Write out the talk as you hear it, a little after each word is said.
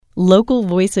Local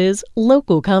voices,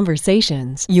 local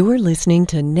conversations. You're listening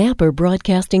to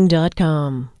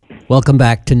NapaBroadcasting.com. Welcome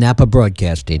back to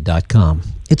NapaBroadcasting.com.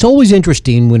 It's always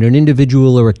interesting when an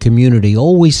individual or a community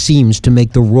always seems to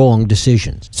make the wrong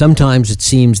decisions. Sometimes it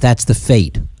seems that's the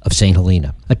fate of St.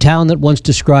 Helena, a town that once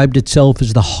described itself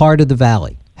as the heart of the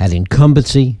valley, had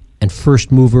incumbency and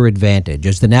first mover advantage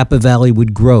as the Napa Valley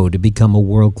would grow to become a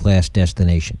world-class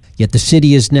destination. Yet the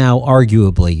city is now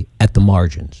arguably at the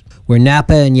margins, where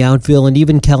Napa and Yountville and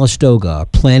even Calistoga are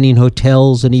planning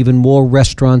hotels and even more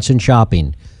restaurants and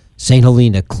shopping. St.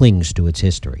 Helena clings to its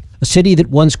history. A city that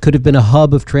once could have been a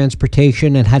hub of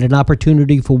transportation and had an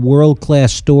opportunity for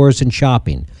world-class stores and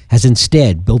shopping has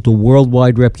instead built a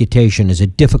worldwide reputation as a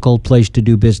difficult place to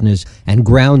do business and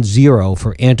ground zero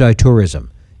for anti-tourism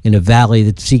in a valley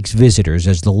that seeks visitors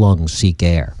as the lungs seek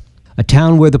air. A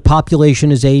town where the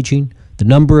population is aging, the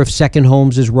number of second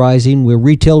homes is rising, where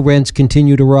retail rents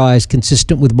continue to rise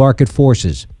consistent with market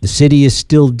forces. The city is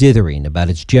still dithering about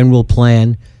its general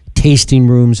plan, tasting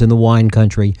rooms in the wine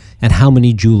country, and how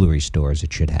many jewelry stores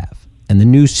it should have. And the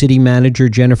new city manager,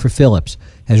 Jennifer Phillips,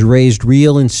 has raised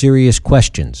real and serious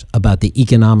questions about the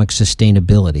economic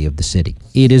sustainability of the city.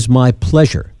 It is my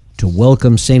pleasure to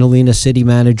welcome St. Helena City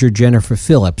Manager Jennifer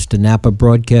Phillips to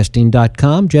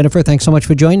NapaBroadcasting.com. Jennifer, thanks so much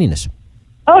for joining us.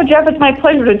 Oh, Jeff, it's my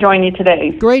pleasure to join you today.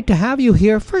 Great to have you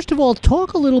here. First of all,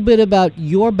 talk a little bit about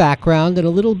your background and a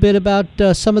little bit about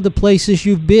some of the places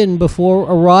you've been before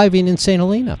arriving in St.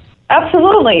 Helena.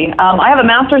 Absolutely. I have a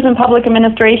master's in public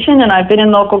administration, and I've been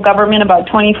in local government about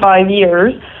 25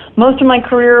 years. Most of my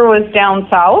career was down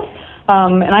south,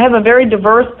 and I have a very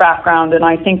diverse background, and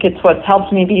I think it's what's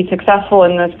helped me be successful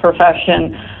in this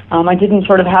profession. I didn't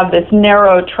sort of have this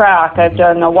narrow track. I've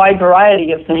done a wide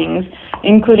variety of things,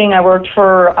 including I worked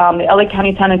for the LA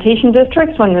County Sanitation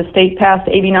Districts when the state passed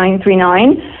AB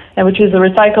 939, which is the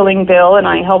recycling bill, and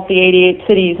I helped the 88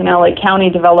 cities in LA County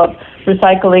develop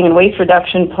recycling and waste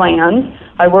reduction plans.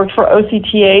 I worked for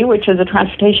OCTA, which is a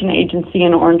transportation agency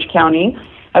in Orange County.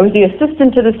 I was the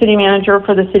assistant to the city manager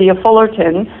for the city of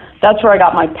Fullerton. That's where I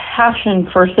got my passion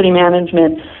for city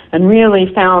management and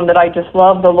really found that I just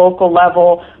love the local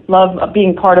level, love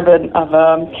being part of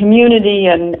a community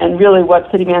and really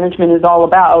what city management is all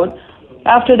about.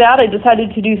 After that, I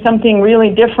decided to do something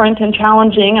really different and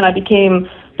challenging, and I became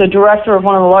the director of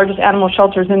one of the largest animal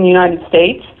shelters in the United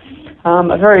States.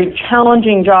 A very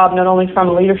challenging job, not only from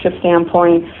a leadership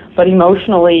standpoint, but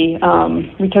emotionally.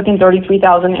 We took in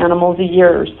 33,000 animals a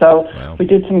year, so wow. We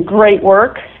did some great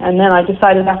work, and then I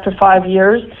decided after 5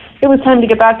 years it was time to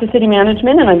get back to city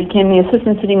management, and I became the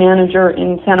assistant city manager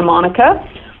in Santa Monica,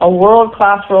 a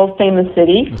world-class, world-famous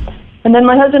city. And then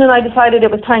my husband and I decided it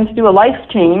was time to do a life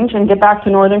change and get back to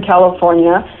Northern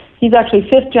California. He's actually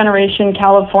fifth-generation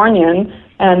Californian,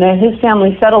 and his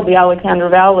family settled the Alexander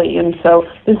Valley, and so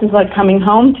this is like coming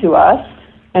home to us.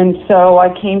 And so I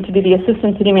came to be the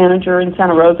assistant city manager in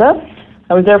Santa Rosa.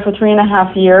 I was there for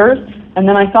 3.5 years, and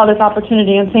then I saw this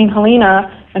opportunity in St. Helena,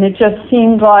 and it just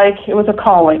seemed like it was a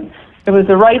calling. It was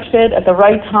the right fit at the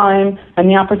right time, and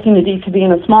the opportunity to be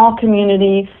in a small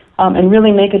community and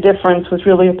really make a difference was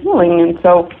really appealing. And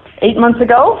so 8 months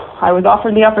ago, I was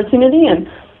offered the opportunity, and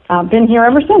been here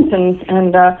ever since,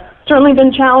 and certainly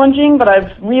been challenging, but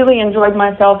I've really enjoyed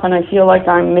myself, and I feel like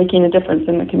I'm making a difference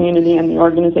in the community and the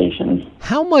organization.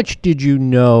 How much did you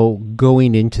know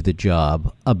going into the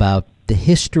job about the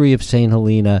history of St.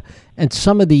 Helena and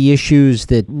some of the issues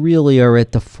that really are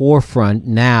at the forefront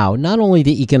now? Not only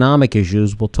the economic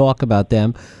issues, we'll talk about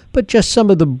them, but just some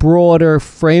of the broader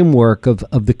framework of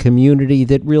the community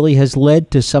that really has led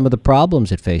to some of the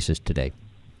problems it faces today.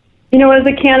 You know, as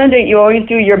a candidate, you always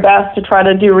do your best to try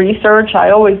to do research.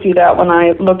 I always do that when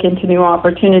I look into new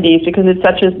opportunities because it's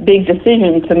such a big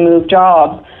decision to move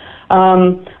jobs.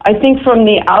 I think from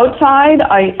the outside,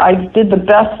 I did the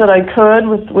best that I could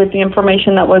with the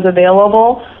information that was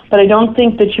available, but I don't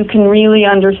think that you can really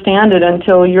understand it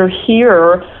until you're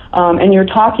here and you're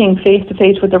talking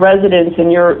face-to-face with the residents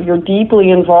and you're deeply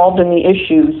involved in the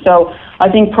issues. So I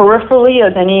think peripherally,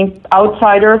 as any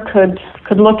outsider could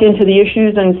look into the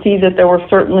issues and see that there were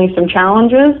certainly some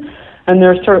challenges, and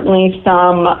there's certainly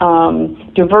some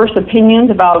diverse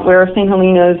opinions about where St.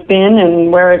 Helena has been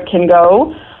and where it can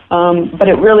go. But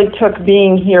it really took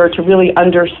being here to really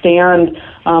understand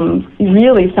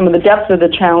really some of the depths of the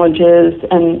challenges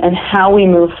and how we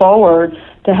move forward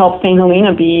to help St.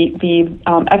 Helena be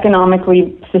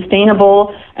economically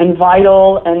sustainable and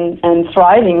vital and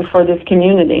thriving for this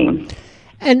community.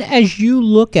 And as you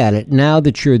look at it, now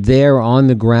that you're there on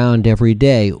the ground every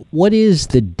day, what is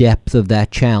the depth of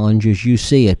that challenge as you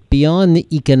see it? Beyond the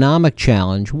economic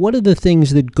challenge, what are the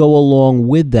things that go along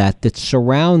with that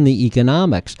surround the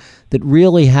economics that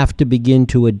really have to begin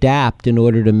to adapt in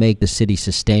order to make the city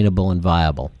sustainable and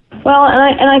viable? Well,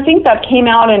 and I think that came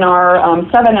out in our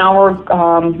 7-hour,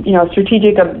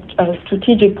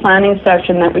 strategic planning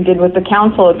session that we did with the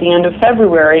council at the end of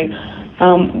February.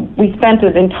 We spent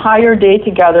an entire day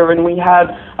together, and we had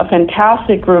a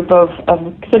fantastic group of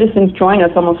citizens join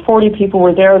us. Almost 40 people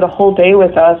were there the whole day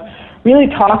with us, really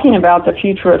talking about the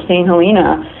future of St.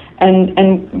 Helena.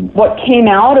 And what came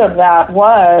out of that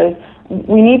was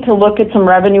we need to look at some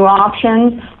revenue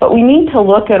options, but we need to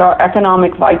look at our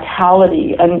economic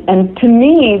vitality. And to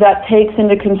me, that takes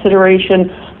into consideration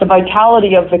the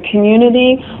vitality of the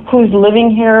community, who's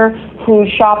living here, who's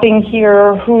shopping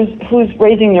here, who's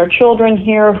raising their children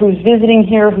here, who's visiting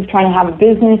here, who's trying to have a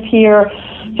business here.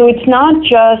 So it's not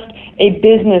just a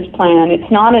business plan.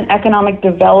 It's not an economic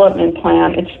development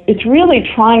plan. It's really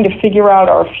trying to figure out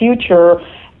our future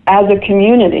as a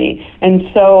community. And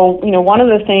so, one of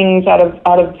the things out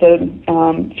of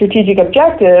the strategic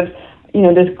objectives,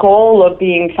 this goal of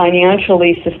being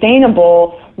financially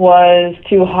sustainable was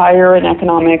to hire an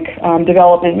economic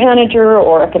development manager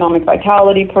or economic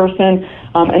vitality person.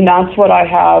 And that's what I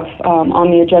have on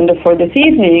the agenda for this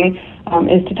evening,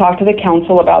 is to talk to the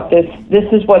council about this.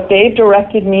 This is what they've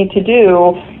directed me to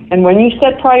do. And when you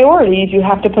set priorities, you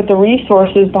have to put the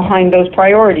resources behind those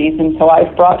priorities. And so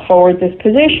I've brought forward this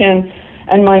position,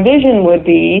 and my vision would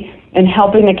be in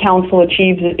helping the council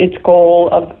achieve its goal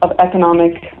of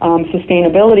economic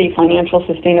sustainability, financial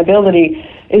sustainability,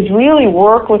 is really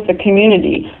work with the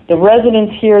community, the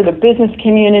residents here, the business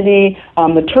community,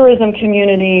 the tourism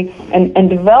community, and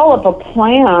develop a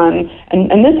plan.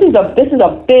 And this is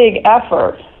a big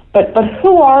effort. But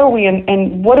who are we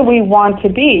and what do we want to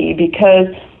be? Because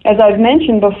as I've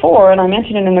mentioned before, and I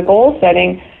mentioned it in the goal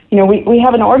setting, we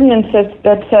have an ordinance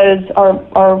that says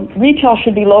our retail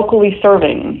should be locally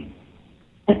serving.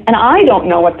 And I don't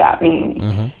know what that means.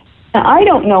 Mm-hmm. And I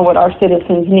don't know what our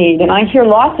citizens need. And I hear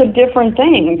lots of different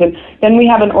things. And then we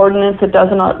have an ordinance that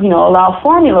doesn't allow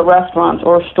formula restaurants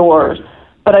or stores.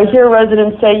 But I hear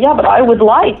residents say, yeah, but I would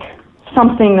like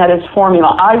something that is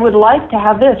formula. I would like to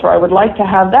have this, or I would like to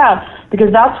have that,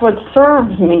 because that's what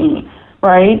serves me,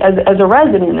 right, as a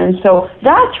resident. And so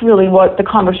that's really what the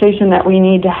conversation that we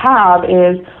need to have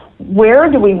is, where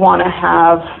do we want to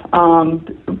have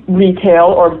retail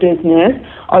or business?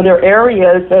 Are there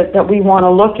areas that we want to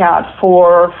look at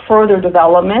for further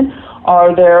development?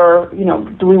 Are there,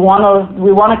 do we want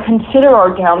to consider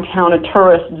our downtown a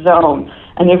tourist zone?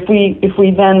 And if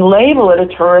we then label it a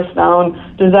tourist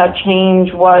zone, does that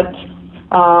change what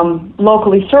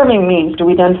locally serving means? Do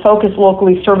we then focus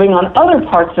locally serving on other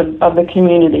parts of the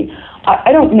community?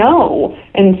 I don't know.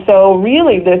 And so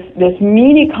really this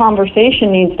meaty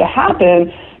conversation needs to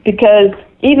happen, because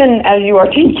even as you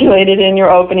articulated in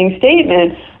your opening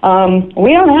statement,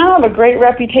 we don't have a great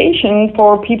reputation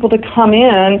for people to come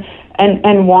in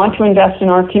and want to invest in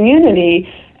our community.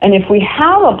 And if we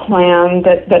have a plan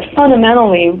that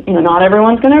fundamentally, not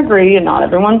everyone's going to agree and not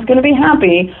everyone's going to be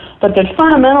happy, but that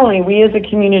fundamentally we as a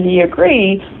community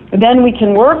agree, then we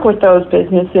can work with those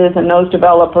businesses and those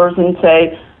developers and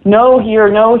say, no here,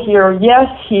 yes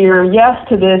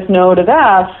to this, no to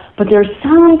that. But there's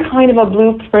some kind of a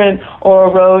blueprint or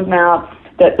a roadmap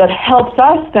that helps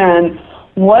us then,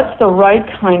 what's the right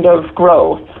kind of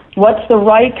growth? What's the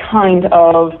right kind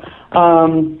of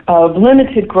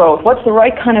limited growth? What's the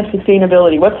right kind of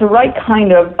sustainability? What's the right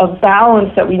kind of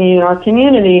balance that we need in our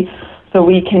community, so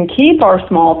we can keep our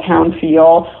small town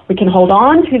feel, we can hold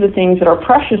on to the things that are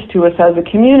precious to us as a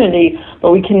community,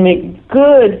 but we can make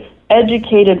good,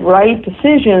 educated, right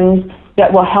decisions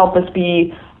that will help us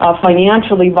be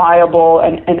financially viable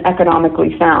and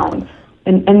economically sound.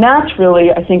 And that's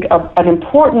really, I think, an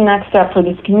important next step for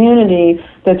this community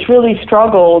that's really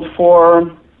struggled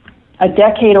for a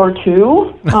decade or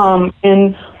two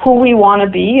in who we want to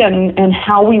be and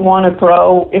how we want to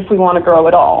grow, if we want to grow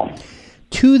at all.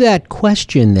 To that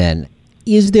question then,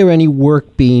 is there any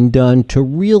work being done to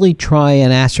really try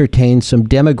and ascertain some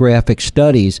demographic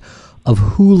studies of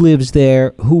who lives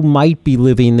there, who might be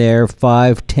living there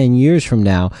 5-10 years from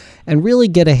now, and really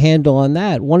get a handle on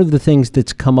that? One of the things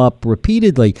that's come up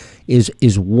repeatedly is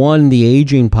one, the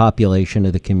aging population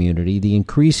of the community, the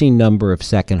increasing number of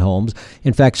second homes.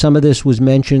 In fact, some of this was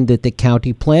mentioned at the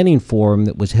county planning forum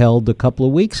that was held a couple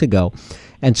of weeks ago.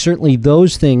 And certainly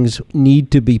those things need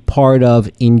to be part of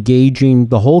engaging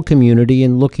the whole community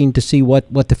and looking to see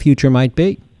what the future might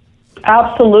be.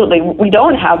 Absolutely. We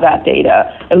don't have that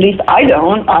data. At least I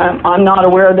don't. I'm not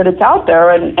aware that it's out there.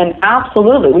 And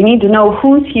absolutely, we need to know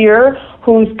who's here,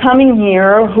 who's coming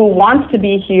here, who wants to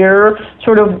be here,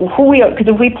 sort of who we are.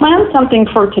 Because if we plan something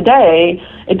for today,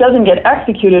 it doesn't get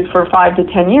executed for 5 to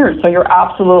 10 years. So you're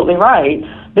absolutely right.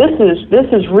 This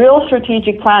is real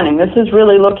strategic planning. This is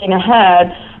really looking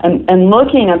ahead and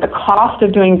looking at the cost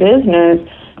of doing business.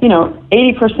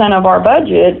 80% of our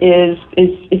budget is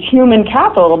human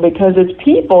capital, because it's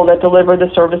people that deliver the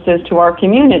services to our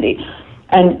community.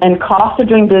 And cost of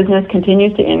doing business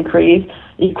continues to increase.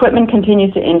 Equipment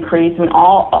continues to increase. I mean,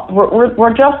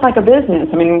 we're just like a business.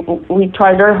 I mean, we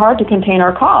try very hard to contain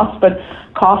our costs, but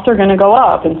costs are going to go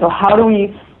up. And so how do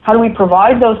we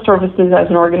provide those services as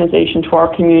an organization to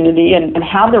our community and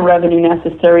have the revenue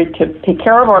necessary to take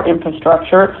care of our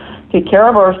infrastructure, take care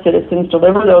of our citizens,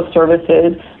 deliver those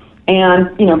services,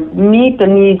 and meet the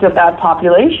needs of that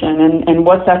population, and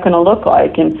what's that going to look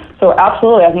like? And so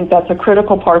absolutely, I think that's a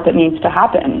critical part that needs to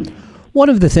happen. One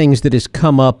of the things that has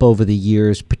come up over the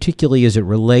years, particularly as it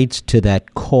relates to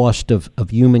that cost of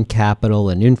human capital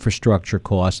and infrastructure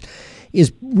costs,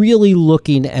 is really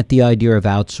looking at the idea of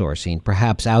outsourcing,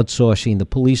 perhaps outsourcing the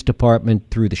police department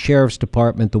through the sheriff's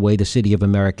department, the way the city of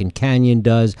American Canyon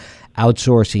does,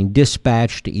 outsourcing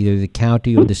dispatch to either the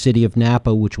county or the city of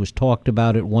Napa, which was talked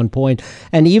about at one point.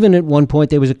 And even at one point,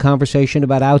 there was a conversation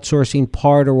about outsourcing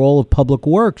part or all of public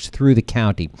works through the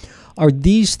county. Are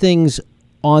these things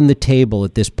on the table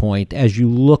at this point as you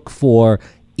look for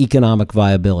economic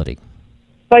viability?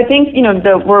 So I think,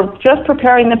 we're just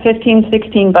preparing the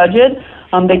 15-16 budget.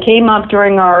 They came up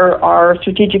during our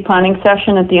strategic planning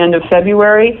session at the end of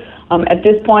February. At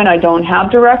this point, I don't have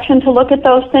direction to look at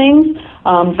those things,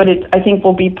 but I think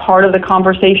will be part of the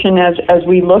conversation as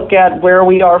we look at where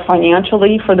we are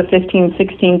financially for the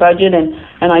 15-16 budget.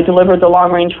 And I delivered the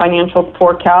long-range financial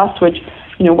forecast, which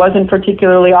wasn't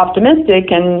particularly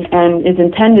optimistic and is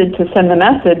intended to send the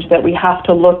message that we have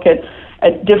to look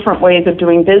at different ways of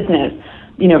doing business.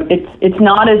 It's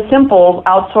not as simple.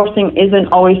 Outsourcing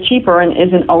isn't always cheaper and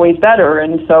isn't always better.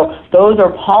 And so those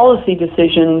are policy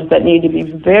decisions that need to be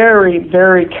very,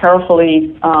 very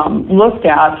carefully looked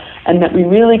at, and that we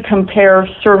really compare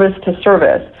service to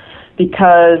service.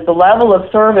 Because the level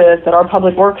of service that our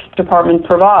public works department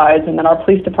provides and that our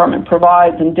police department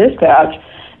provides in dispatch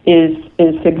is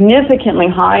significantly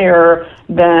higher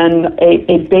than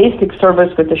a basic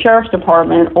service with the sheriff's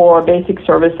department, or a basic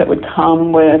service that would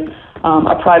come with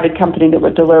a private company that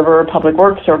would deliver public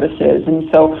works services. And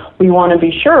so we want to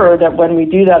be sure that when we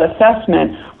do that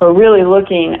assessment, we're really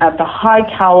looking at the high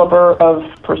caliber of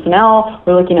personnel,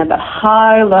 we're looking at the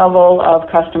high level of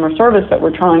customer service that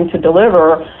we're trying to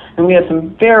deliver, and we have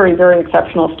some very, very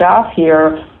exceptional staff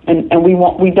here. And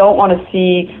we don't want to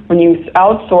see, when you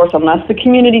outsource, unless the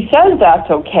community says that's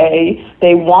okay,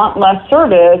 they want less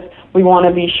service. We want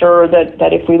to be sure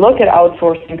that if we look at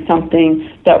outsourcing something,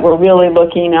 that we're really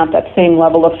looking at that same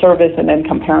level of service and then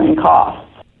comparing costs.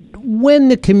 When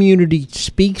the community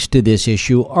speaks to this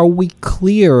issue, are you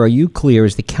clear,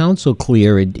 is the council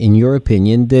clear, in your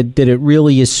opinion, that it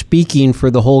really is speaking for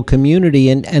the whole community?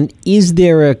 And is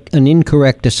there an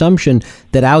incorrect assumption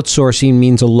that outsourcing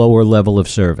means a lower level of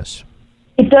service?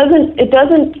 It doesn't.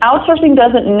 Outsourcing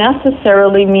doesn't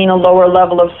necessarily mean a lower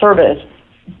level of service.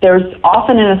 There's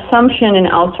often an assumption in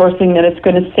outsourcing that it's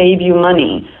going to save you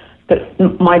money. But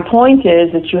my point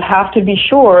is that you have to be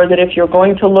sure that if you're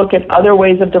going to look at other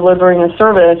ways of delivering a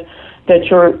service, that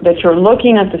you're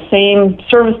looking at the same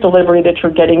service delivery that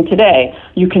you're getting today.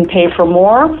 You can pay for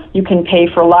more, you can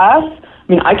pay for less. I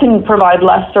mean, I can provide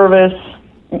less service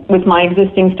with my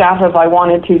existing staff if I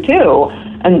wanted to too.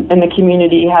 And the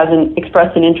community hasn't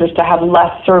expressed an interest to have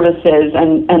less services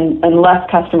and less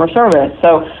customer service.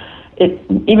 So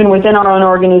even within our own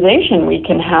organization, we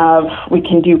can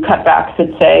do cutbacks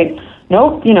that say,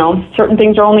 nope, certain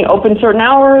things are only open certain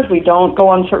hours. We don't go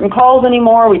on certain calls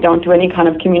anymore. We don't do any kind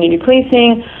of community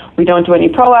policing. We don't do any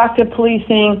proactive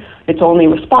policing. It's only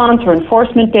response or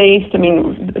enforcement based. I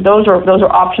mean, those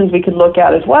are options we could look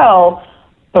at as well.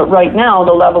 But right now,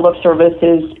 the level of service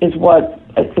is what,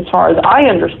 as far as I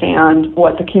understand,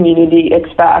 what the community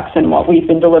expects and what we've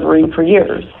been delivering for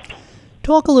years.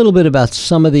 Talk a little bit about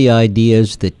some of the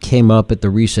ideas that came up at the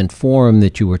recent forum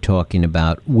that you were talking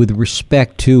about with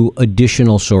respect to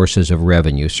additional sources of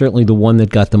revenue. Certainly the one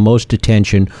that got the most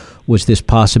attention was this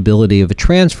possibility of a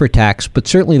transfer tax, but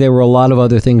certainly there were a lot of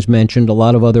other things mentioned, a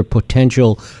lot of other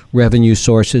potential revenue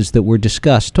sources that were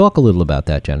discussed. Talk a little about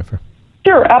that, Jennifer.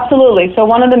 Sure, absolutely. So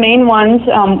one of the main ones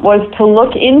was to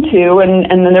look into,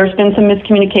 and then there's been some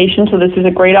miscommunication, so this is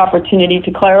a great opportunity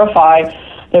to clarify,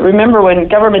 that remember when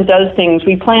government does things,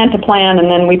 we plan to plan,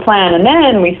 and then we plan, and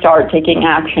then we start taking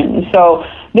action. So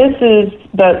this is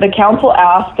the council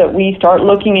asked that we start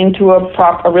looking into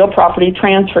a real property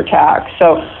transfer tax.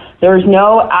 So there's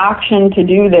no action to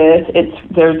do this.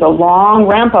 There's a long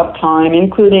ramp-up time,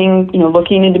 including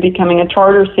looking into becoming a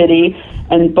charter city,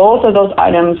 and both of those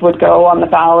items would go on the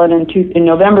ballot in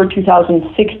November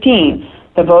 2016.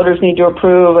 The voters need to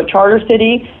approve a charter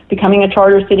city, becoming a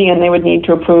charter city, and they would need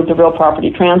to approve the real property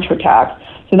transfer tax.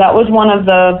 So that was one of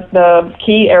the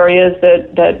key areas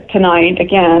that tonight,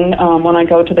 again, when I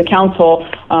go to the council,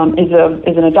 is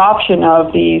an adoption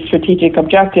of the strategic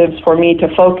objectives for me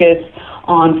to focus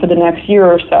on for the next year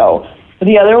or so.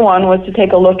 The other one was to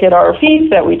take a look at our fees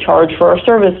that we charge for our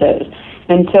services.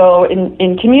 And so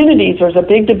in communities, there's a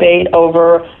big debate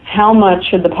over how much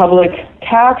should the public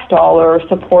tax dollar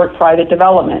support private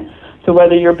development. So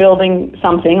whether you're building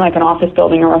something like an office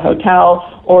building or a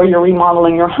hotel, or you're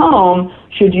remodeling your home,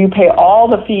 should you pay all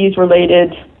the fees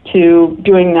related to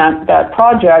doing that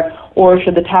project, or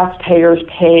should the taxpayers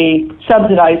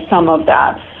subsidize some of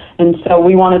that? And so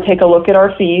we want to take a look at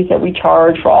our fees that we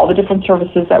charge for all the different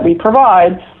services that we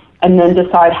provide, and then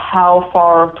decide how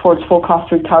far towards full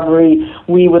cost recovery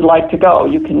we would like to go.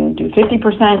 You can do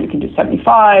 50%, you can do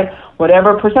 75%,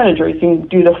 whatever percentage, or you can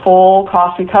do the full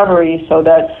cost recovery so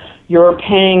that you're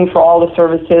paying for all the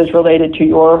services related to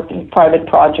your private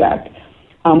project.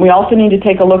 We also need to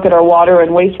take a look at our water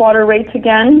and wastewater rates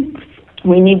again.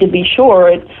 We need to be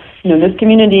sure this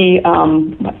community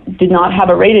did not have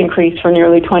a rate increase for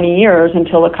nearly 20 years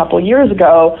until a couple years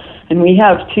ago, and we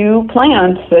have two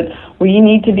plants that we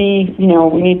need to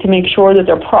we need to make sure that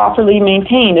they're properly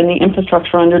maintained and the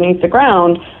infrastructure underneath the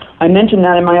ground. I mentioned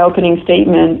that in my opening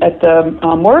statement at the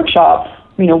workshop.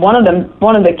 One of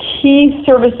the key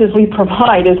services we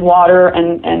provide is water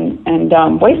and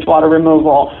wastewater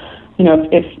removal.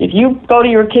 If you go to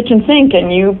your kitchen sink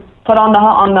and you put on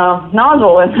the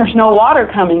nozzle and there's no water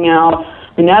coming out,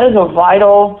 that is a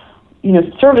vital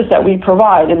service that we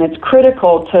provide, and it's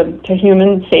critical to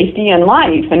human safety and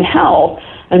life and health.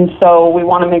 And so we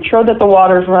want to make sure that the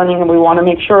water's running, and we want to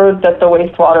make sure that the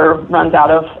wastewater runs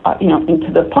out of into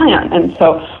the plant. And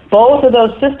so both of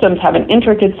those systems have an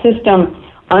intricate system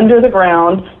under the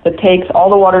ground that takes all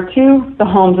the water to the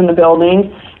homes and the buildings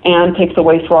and takes the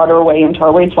wastewater away into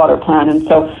our wastewater plant. And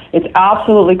so it's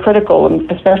absolutely critical,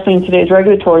 especially in today's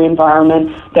regulatory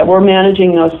environment, that we're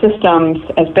managing those systems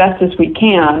as best as we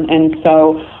can. And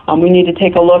so we need to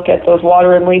take a look at those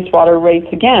water and wastewater rates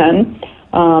again,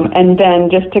 and then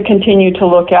just to continue to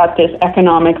look at this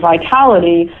economic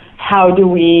vitality. How do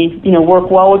we,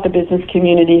 work well with the business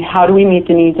community? How do we meet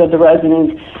the needs of the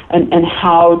residents? And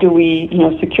how do we,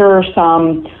 secure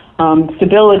some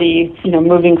stability,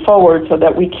 moving forward so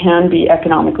that we can be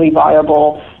economically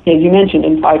viable, as you mentioned,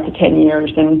 in 5 to 10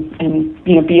 years and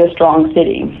be a strong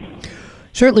city.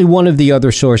 Certainly one of the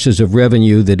other sources of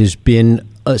revenue that has been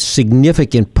a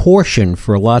significant portion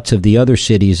for lots of the other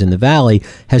cities in the Valley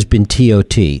has been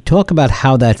TOT. Talk about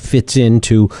how that fits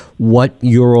into what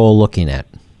you're all looking at.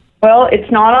 Well, it's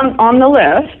not on the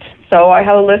list. So I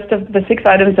have a list of the 6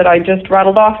 items that I just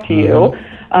rattled off to you.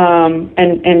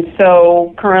 And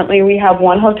so currently we have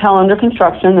one hotel under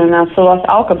construction, and that's the Los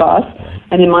Alcabas.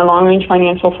 And in my long-range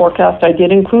financial forecast, I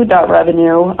did include that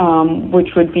revenue, which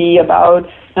would be about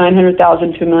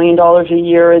 $900,000 to $1 million a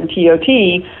year in TOT,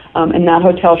 and that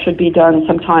hotel should be done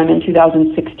sometime in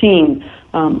 2016.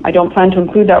 I don't plan to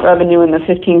include that revenue in the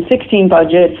 15-16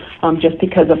 budget just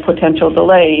because of potential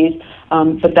delays.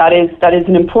 But that is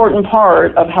an important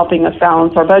part of helping us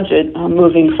balance our budget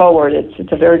moving forward.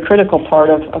 It's a very critical part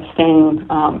of staying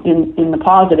in the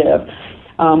positive.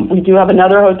 We do have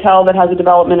another hotel that has a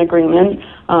development agreement,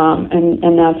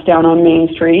 and that's down on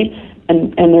Main Street.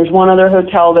 And there's one other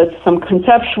hotel that some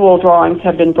conceptual drawings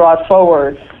have been brought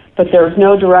forward, but there's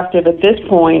no directive at this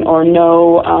point or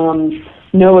no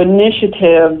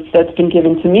initiative that's been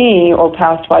given to me or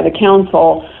passed by the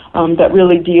council that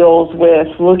really deals with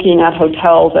looking at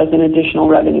hotels as an additional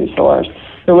revenue source.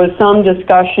 There was some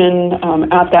discussion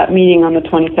at that meeting on the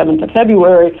 27th of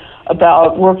February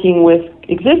about working with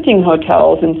existing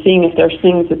hotels and seeing if there's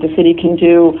things that the city can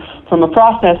do from a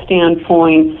process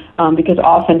standpoint, because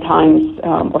oftentimes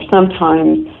or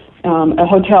sometimes a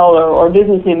hotel or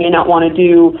business may not want to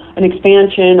do an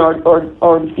expansion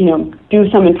or do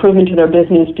some improvement to their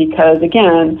business because,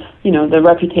 again, the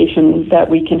reputation that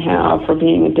we can have for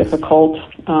being a difficult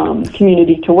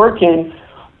community to work in.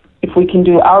 If we can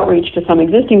do outreach to some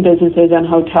existing businesses and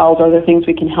hotels, are there things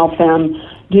we can help them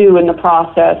do in the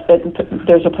process that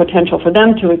there's a potential for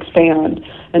them to expand?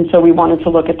 And so we wanted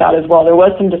to look at that as well. There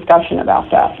was some discussion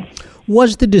about that.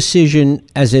 Was the decision,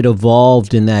 as it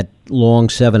evolved in that long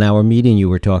 7-hour meeting you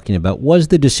were talking about, was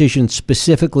the decision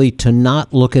specifically to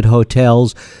not look at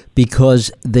hotels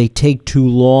because they take too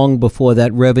long before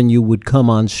that revenue would come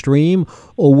on stream,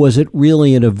 or was it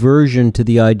really an aversion to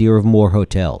the idea of more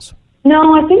hotels?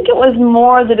 No, I think it was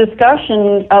more the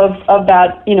discussion of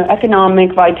that,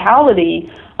 economic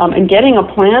vitality and getting a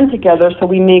plan together so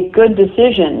we make good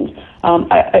decisions.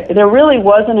 There really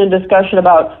wasn't a discussion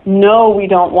about, no, we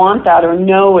don't want that, or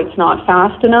no, it's not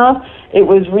fast enough. It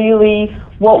was really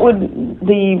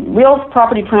the real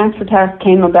property transfer tax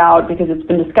came about because it's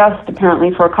been discussed apparently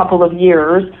for a couple of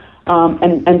years,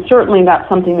 and certainly that's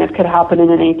something that could happen in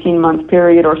an 18-month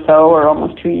period or so, or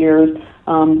almost 2 years,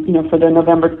 for the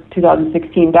November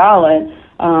 2016 ballot.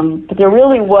 But there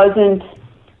really wasn't,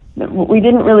 we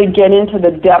didn't really get into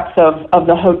the depths of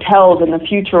the hotels and the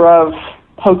future of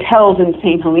hotels in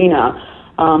St. Helena.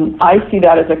 I see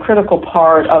that as a critical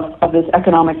part of this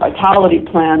economic vitality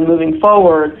plan moving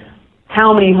forward.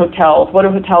 How many hotels? What do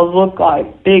hotels look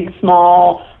like? Big,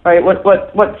 small, right?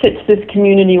 What fits this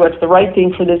community? What's the right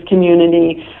thing for this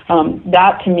community?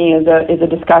 That to me is a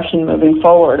discussion moving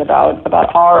forward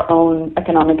about our own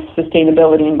economic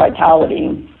sustainability and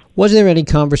vitality. Was there any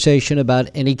conversation about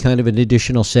any kind of an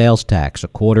additional sales tax, a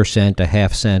quarter cent, a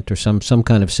half cent, or some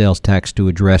kind of sales tax to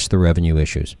address the revenue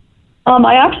issues?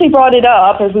 I actually brought it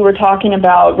up as we were talking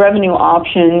about revenue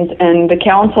options, and the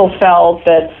council felt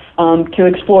that to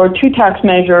explore two tax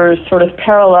measures sort of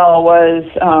parallel was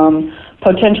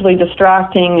potentially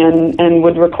distracting and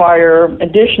would require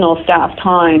additional staff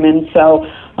time. And so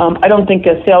I don't think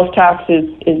a sales tax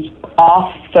is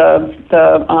off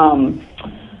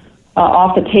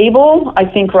off the table. I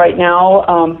think right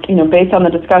now, based on the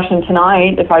discussion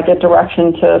tonight, if I get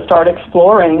direction to start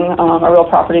exploring a real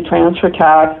property transfer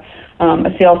tax,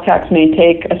 a sales tax may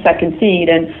take a second seat,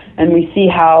 and we see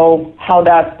how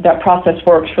that process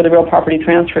works for the real property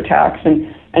transfer tax.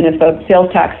 And if a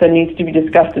sales tax then needs to be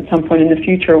discussed at some point in the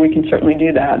future, we can certainly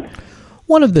do that.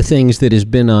 One of the things that has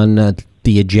been on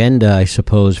the agenda, I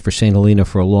suppose, for St. Helena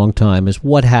for a long time is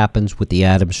what happens with the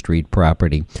Adams Street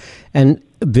property. And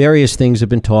various things have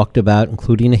been talked about,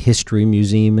 including a history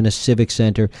museum and a civic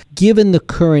center. Given the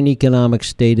current economic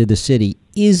state of the city,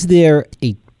 is there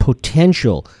a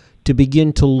potential to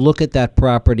begin to look at that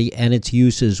property and its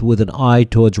uses with an eye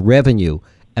towards revenue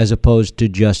as opposed to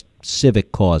just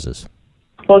civic causes?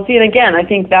 Well, see, and again, I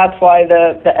think that's why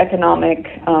the economic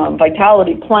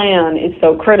vitality plan is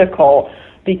so critical,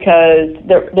 because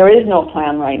there is no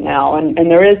plan right now, and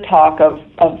there is talk of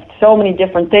so many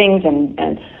different things, and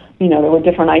there were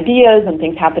different ideas and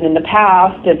things happened in the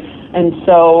past, and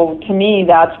so to me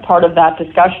that's part of that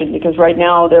discussion, because right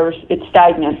now it's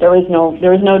stagnant. There is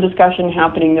no discussion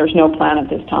happening. There's no plan at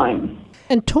this time.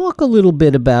 And talk a little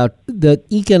bit about the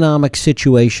economic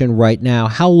situation right now.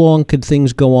 How long could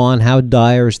things go on? How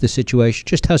dire is the situation?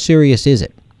 Just how serious is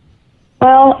it?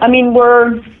 Well, I mean,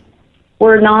 we're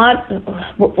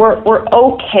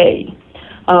okay.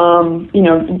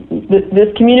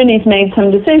 This community's made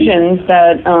some decisions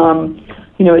that,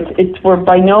 we're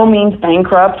by no means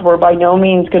bankrupt. We're by no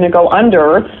means going to go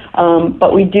under,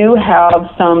 but we do have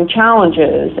some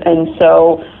challenges. And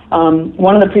so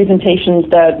one of the presentations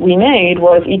that we made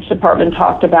was each department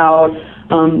talked about,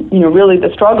 really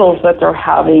the struggles that they're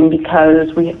having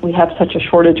because we have such a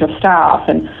shortage of staff.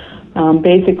 And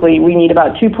basically, we need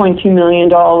about $2.2 million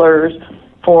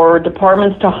for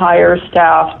departments to hire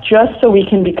staff just so we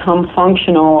can become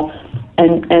functional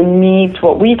and meet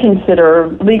what we consider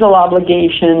legal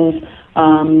obligations,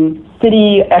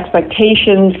 city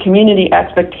expectations, community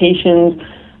expectations.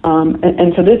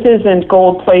 And so this isn't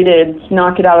gold-plated,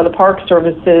 knock it out of the park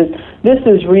services. This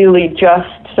is really just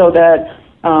so that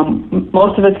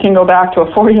most of us can go back to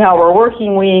a 40-hour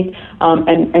working week,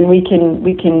 and we can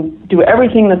do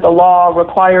everything that the law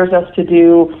requires us to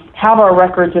do, have our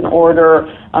records in order,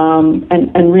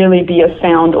 and really be a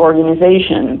sound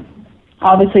organization.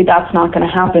 Obviously, that's not going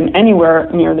to happen anywhere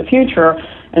near the future,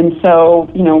 and so,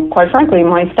 quite frankly,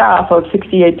 my staff of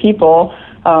 68 people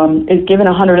is given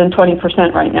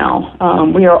 120% right now.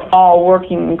 We are all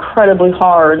working incredibly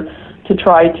hard to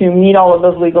try to meet all of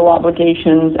those legal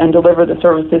obligations and deliver the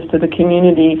services to the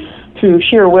community through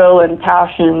sheer will and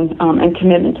passion and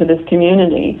commitment to this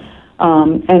community.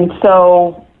 And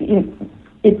so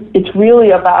it's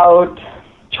really about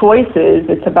choices.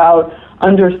 It's about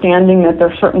understanding that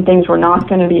there are certain things we're not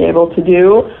going to be able to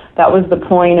do. That was the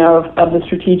point of the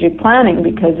strategic planning,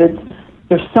 because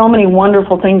there's so many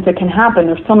wonderful things that can happen.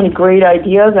 There's so many great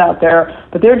ideas out there,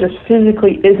 but there just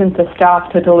physically isn't the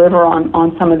staff to deliver on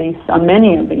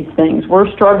many of these things. We're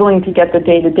struggling to get the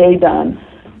day-to-day done.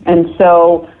 And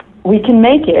so we can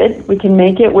make it. We can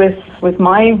make it with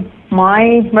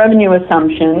my revenue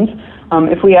assumptions.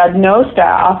 If we add no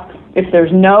staff, if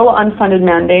there's no unfunded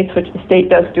mandates, which the state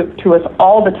does do to us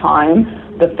all the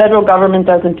time, the federal government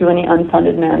doesn't do any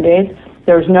unfunded mandates.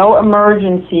 There's no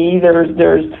emergency.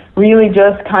 There's really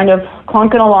just kind of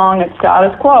clunking along at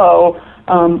status quo.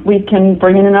 We can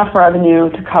bring in enough revenue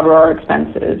to cover our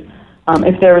expenses.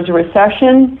 If there is a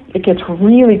recession, it gets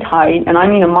really tight, and I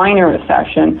mean a minor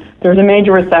recession. If there's a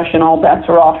major recession, all bets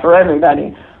are off for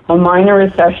everybody. A minor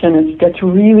recession, it gets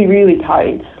really, really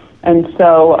tight. And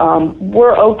so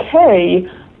we're okay,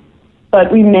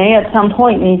 but we may at some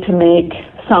point need to make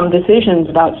some decisions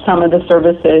about some of the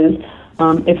services.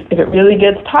 If it really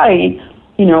gets tight,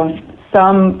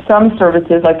 some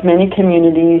services, like many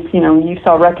communities, you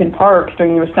saw Rec and Parks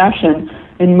during the recession,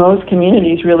 and most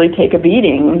communities really take a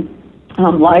beating.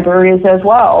 Libraries as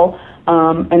well.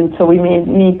 And so we may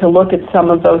need to look at some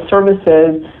of those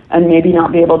services and maybe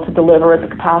not be able to deliver at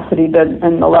the capacity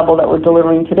and the level that we're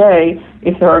delivering today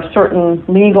if there are certain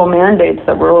legal mandates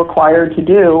that we're required to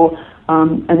do.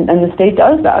 And the state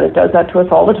does that. It does that to us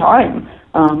all the time.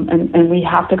 And we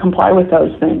have to comply with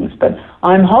those things. But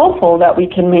I'm hopeful that we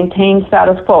can maintain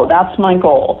status quo. That's my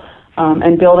goal.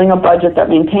 And building a budget that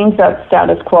maintains that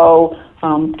status quo,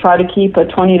 try to keep a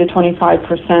 20 to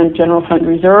 25% general fund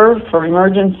reserve for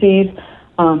emergencies.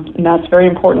 And that's very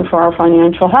important for our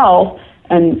financial health,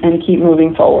 and keep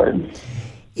moving forward.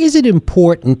 Is it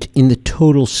important in the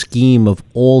total scheme of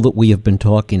all that we have been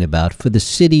talking about for the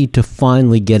city to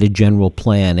finally get a general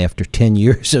plan after 10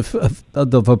 years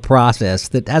of a process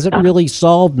that hasn't really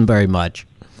solved very much?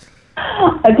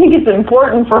 I think it's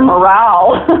important for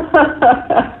morale.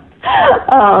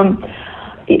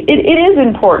 It is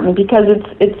important because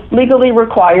it's legally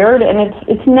required, and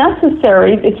it's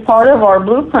necessary. It's part of our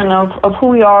blueprint of who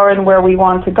we are and where we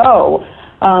want to go.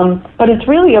 But it's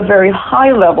really a very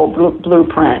high-level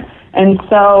blueprint. And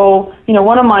so,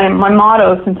 one of my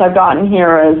mottos since I've gotten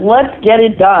here is, let's get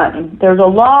it done. There's a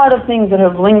lot of things that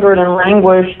have lingered and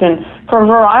languished, and for a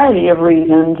variety of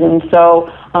reasons. And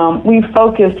so we've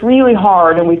focused really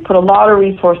hard, and we've put a lot of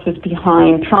resources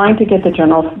behind trying to get the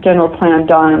general plan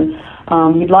done.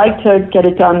 We'd like to get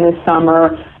it done this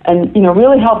summer and,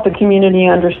 really help the community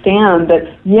understand that,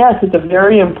 yes, it's a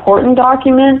very important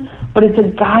document, but it's a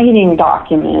guiding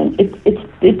document.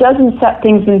 It doesn't set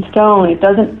things in stone. It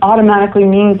doesn't automatically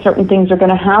mean certain things are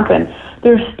going to happen.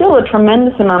 There's still a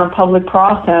tremendous amount of public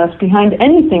process behind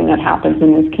anything that happens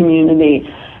in this community.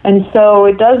 And so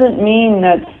it doesn't mean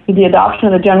that the adoption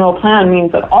of the general plan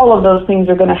means that all of those things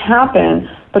are going to happen,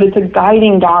 but it's a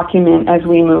guiding document as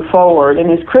we move forward,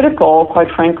 and is critical, quite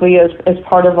frankly, as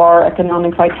part of our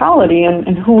economic vitality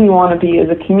and who we want to be as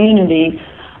a community,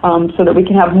 so that we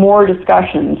can have more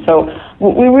discussions. So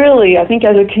we really, I think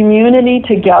as a community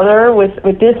together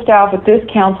with this staff, with this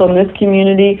council, and this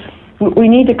community, we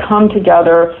need to come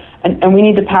together and we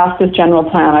need to pass this general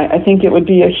plan. I think it would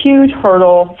be a huge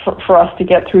hurdle for us to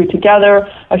get through together,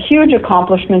 a huge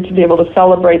accomplishment to be able to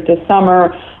celebrate this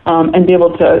summer, and be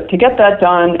able to get that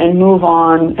done and move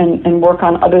on and work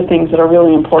on other things that are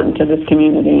really important to this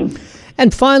community.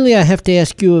 And finally, I have to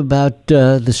ask you about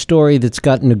the story that's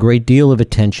gotten a great deal of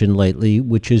attention lately,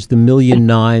 which is the $1.9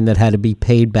 million that had to be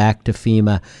paid back to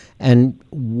FEMA, and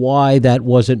why that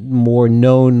wasn't more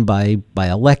known by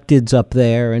electeds up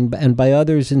there and by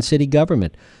others in city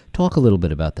government. Talk a little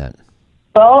bit about that.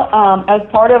 Well, as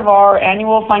part of our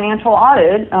annual financial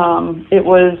audit, it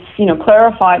was,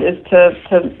 clarified as to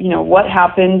what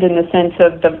happened in the sense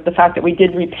of the fact that we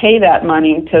did repay that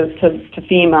money to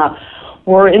FEMA.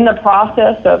 We're in the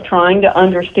process of trying to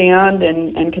understand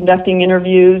and conducting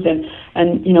interviews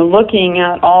and looking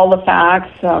at all the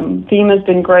facts. FEMA's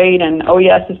been great, and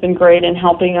OES has been great in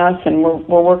helping us, and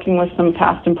we're working with some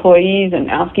past employees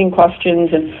and asking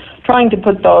questions and trying to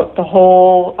put the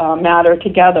whole matter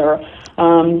together.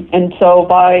 And so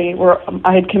I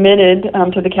had committed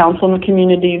to the council and the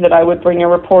community that I would bring a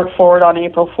report forward on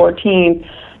April 14th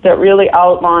that really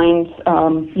outlines,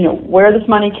 where this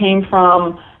money came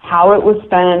from, how it was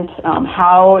spent,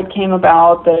 how it came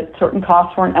about that certain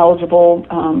costs weren't eligible,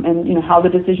 and how the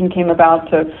decision came about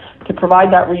to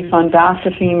provide that refund back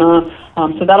to FEMA.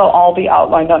 So that'll all be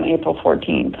outlined on April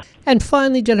 14th. And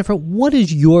finally, Jennifer, what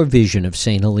is your vision of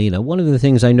St. Helena? One of the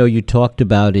things I know you talked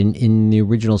about in the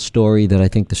original story that I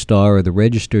think the Star or the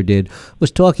Register did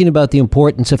was talking about the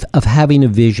importance of having a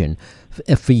vision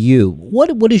for you.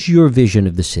 What is your vision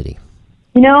of the city?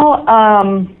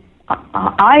 My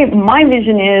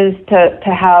vision is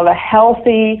to have a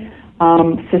healthy,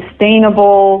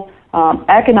 sustainable,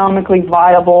 economically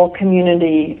viable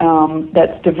community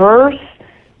that's diverse,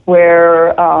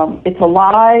 where it's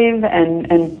alive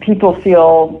and people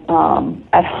feel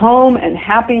at home and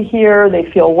happy here. They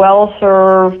feel well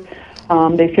served.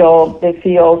 They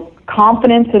feel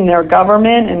confidence in their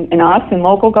government and in us in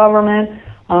local government.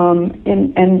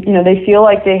 And you know, they feel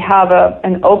like they have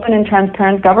an open and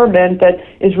transparent government that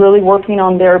is really working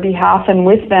on their behalf and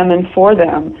with them and for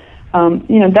them.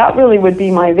 You know, that really would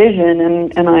be my vision.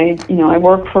 And I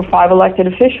work for 5 elected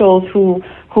officials who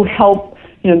help.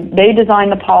 You know, they design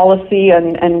the policy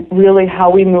and really how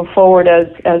we move forward as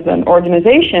an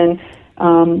organization.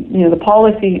 You know, the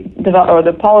policy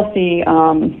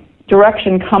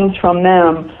direction comes from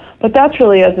them. But that's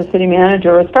really, as a city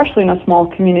manager, especially in a small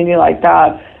community like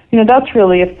that, you know, that's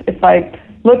really, if I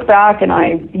look back and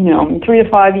in 3 to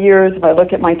 5 years, if I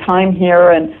look at my time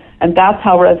here and that's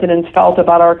how residents felt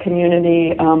about our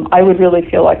community, I would really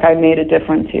feel like I made a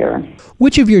difference here.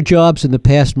 Which of your jobs in the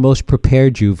past most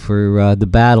prepared you for the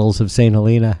battles of St.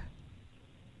 Helena?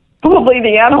 Probably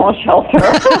the animal shelter.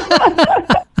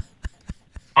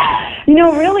 You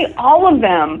know, really all of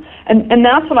them, and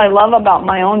that's what I love about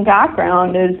my own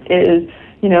background is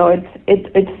you know,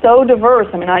 it's so diverse.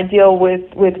 I mean, I deal with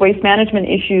waste management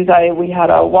issues. We had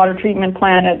a water treatment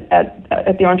plant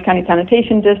at the Orange County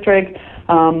Sanitation District.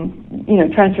 You know,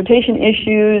 transportation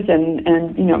issues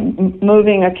and you know,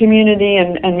 moving a community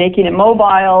and making it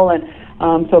mobile, and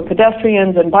so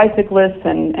pedestrians and bicyclists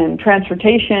and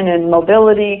transportation and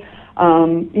mobility.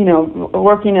 You know,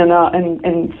 working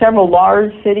in several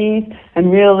large cities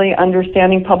and really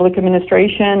understanding public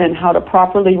administration and how to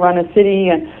properly run a city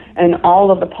and all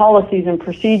of the policies and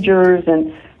procedures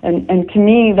and to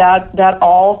me that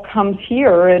all comes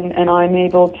here and I'm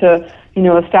able to, you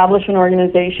know, establish an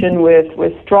organization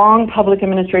with strong public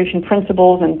administration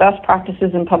principles and best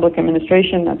practices in public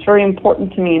administration. That's very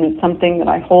important to me, and it's something that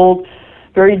I hold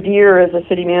very dear as a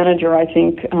city manager. I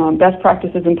think best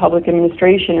practices in public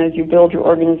administration as you build your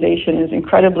organization is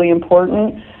incredibly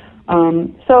important.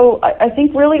 So I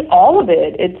think really all of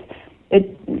it.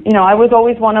 You know, I was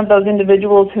always one of those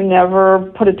individuals who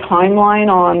never put a timeline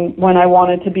on when I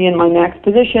wanted to be in my next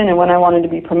position and when I wanted to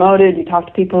be promoted. You talk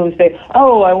to people who say,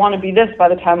 oh, I want to be this by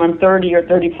the time I'm 30 or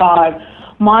 35.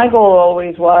 My goal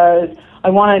always was, I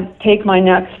want to take my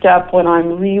next step when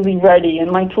I'm really ready.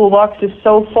 And my toolbox is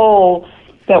so full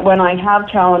that when I have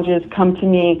challenges come to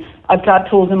me, I've got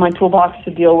tools in my toolbox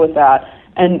to deal with that.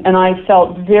 And I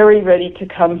felt very ready to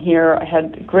come here. I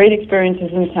had great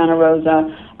experiences in Santa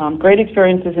Rosa, great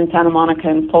experiences in Santa Monica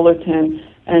and Fullerton.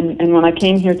 And when I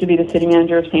came here to be the city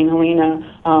manager of St. Helena,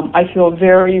 I feel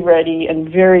very ready and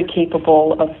very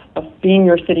capable of being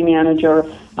your city manager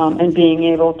and being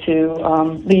able to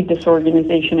lead this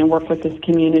organization and work with this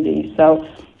community. So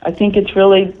I think it's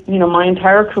really, you know, my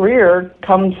entire career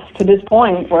comes to this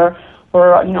point where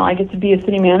you know, I get to be a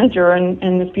city manager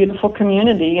in this beautiful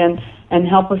community and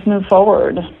help us move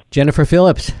forward. Jennifer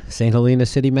Phillips, St. Helena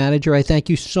City Manager, I thank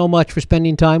you so much for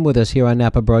spending time with us here on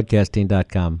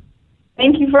NapaBroadcasting.com.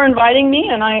 Thank you for inviting me,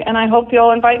 and I hope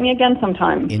you'll invite me again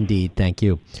sometime. Indeed, thank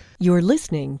you. You're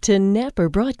listening to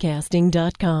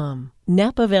NapaBroadcasting.com,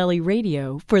 Napa Valley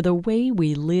Radio for the way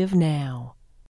we live now.